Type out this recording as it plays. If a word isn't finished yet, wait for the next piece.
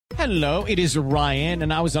Hello, it is Ryan,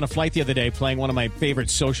 and I was on a flight the other day playing one of my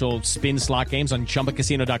favorite social spin slot games on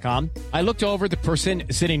ChumbaCasino.com. I looked over at the person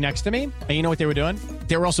sitting next to me, and you know what they were doing?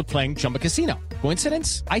 They were also playing Chumba Casino.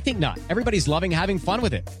 Coincidence? I think not. Everybody's loving having fun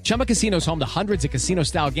with it. Chumba Casino is home to hundreds of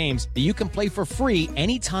casino-style games that you can play for free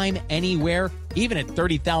anytime, anywhere, even at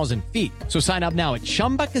 30,000 feet. So sign up now at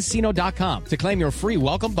ChumbaCasino.com to claim your free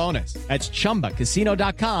welcome bonus. That's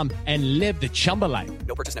ChumbaCasino.com and live the Chumba life.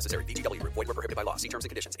 No purchase necessary. VGW. Void where prohibited by law. See terms and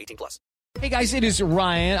conditions. 18+. Hey guys, it is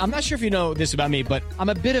Ryan. I'm not sure if you know this about me, but I'm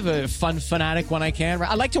a bit of a fun fanatic when I can.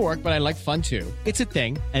 I like to work, but I like fun too. It's a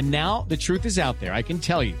thing. And now the truth is out there. I can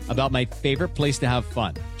tell you about my favorite place to have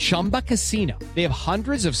fun. Chumba Casino. They have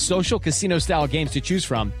hundreds of social casino style games to choose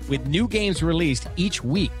from with new games released each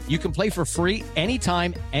week. You can play for free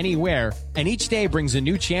anytime, anywhere. And each day brings a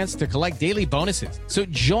new chance to collect daily bonuses. So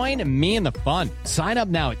join me in the fun. Sign up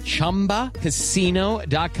now at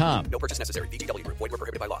ChumbaCasino.com. No purchase necessary. VGW. Void where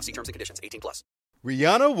prohibited by law. See terms and conditions. 18+.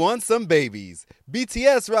 Rihanna wants some babies.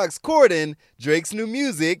 BTS rocks Corden, Drake's new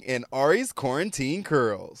music, and Ari's quarantine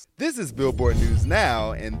curls. This is Billboard News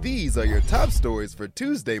Now, and these are your top stories for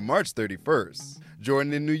Tuesday, March 31st.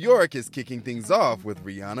 Jordan in New York is kicking things off with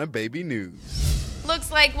Rihanna baby news.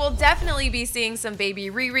 Looks like we'll definitely be seeing some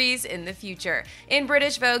baby Riris in the future. In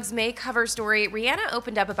British Vogue's May cover story, Rihanna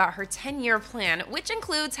opened up about her 10-year plan, which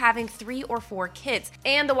includes having 3 or 4 kids.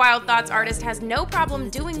 And the Wild Thoughts artist has no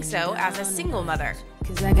problem doing so as a single mother.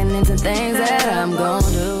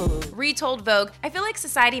 Retold Vogue, I feel like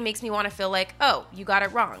society makes me want to feel like, oh, you got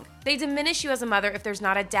it wrong. They diminish you as a mother if there's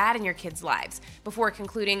not a dad in your kids' lives. Before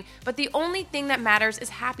concluding, but the only thing that matters is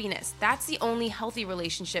happiness. That's the only healthy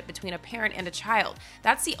relationship between a parent and a child.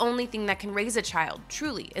 That's the only thing that can raise a child,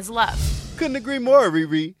 truly, is love. Couldn't agree more,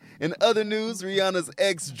 Riri. In other news, Rihanna's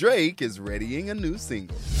ex Drake is readying a new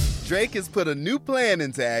single. Drake has put a new plan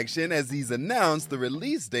into action as he's announced the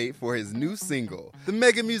release date for his new single. The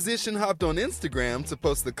mega musician hopped on Instagram to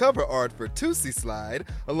post the cover art for Tootsie Slide,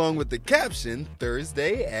 along with the caption,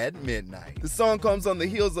 Thursday at midnight. The song comes on the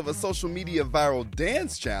heels of a social media viral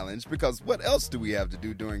dance challenge, because what else do we have to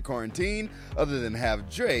do during quarantine other than have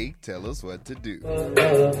Drake tell us what to do?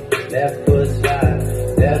 Left foot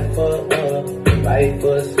slide, left foot up, right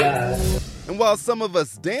foot slide. And while some of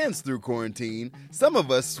us dance through quarantine, some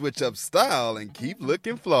of us switch up style and keep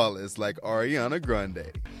looking flawless like Ariana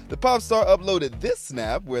Grande. The pop star uploaded this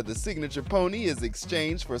snap where the signature pony is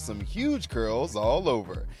exchanged for some huge curls all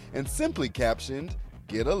over and simply captioned,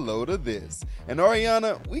 "Get a load of this." And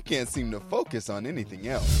Ariana, we can't seem to focus on anything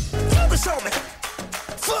else. Focus on me.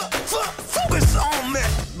 Focus on me.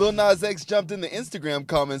 Lil Nas X jumped in the Instagram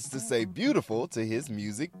comments to say beautiful to his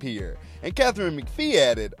music peer. And Catherine McPhee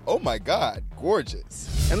added, "Oh my God, gorgeous."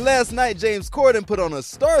 And last night, James Corden put on a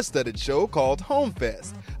star-studded show called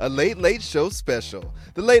HomeFest, a late show special.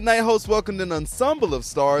 The late-night host welcomed an ensemble of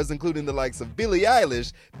stars, including the likes of Billie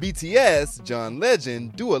Eilish, BTS, John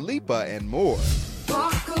Legend, Dua Lipa, and more.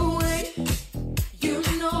 Walk away, you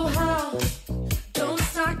know how, don't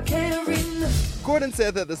start caring. Corden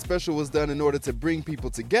said that the special was done in order to bring people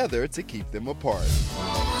together to keep them apart.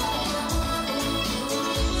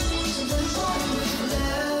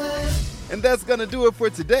 And that's gonna do it for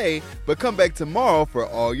today, but come back tomorrow for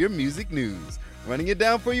all your music news. Running it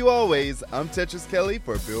down for you always, I'm Tetris Kelly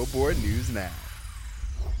for Billboard News Now.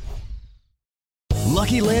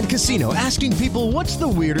 Lucky Land Casino, asking people, what's the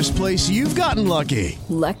weirdest place you've gotten lucky?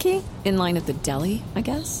 Lucky? In line at the deli, I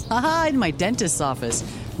guess? Aha, in my dentist's office.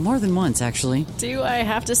 More than once, actually. Do I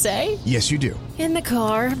have to say? Yes, you do. In the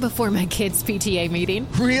car before my kids' PTA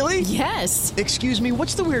meeting. Really? Yes. Excuse me,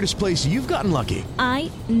 what's the weirdest place you've gotten lucky? I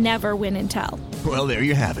never win and tell. Well, there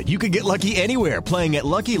you have it. You can get lucky anywhere, playing at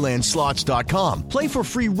LuckyLandSlots.com. Play for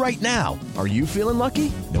free right now. Are you feeling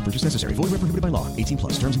lucky? No purchase necessary. Void where prohibited by law.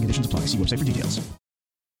 18+. Terms and conditions apply. See website for details.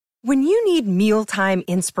 When you need mealtime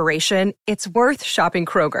inspiration, it's worth shopping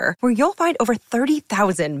Kroger, where you'll find over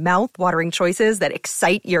 30,000 mouth-watering choices that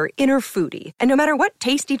excite your inner foodie. And no matter what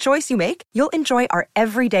tasty choice you make, you'll enjoy our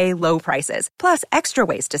everyday low prices, plus extra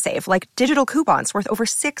ways to save, like digital coupons worth over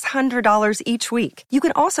 $600 each week. You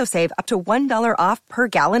can also save up to $1 off per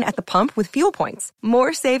gallon at the pump with fuel points.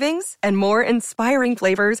 More savings and more inspiring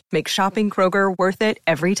flavors make shopping Kroger worth it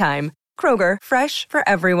every time. Kroger, fresh for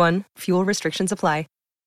everyone. Fuel restrictions apply.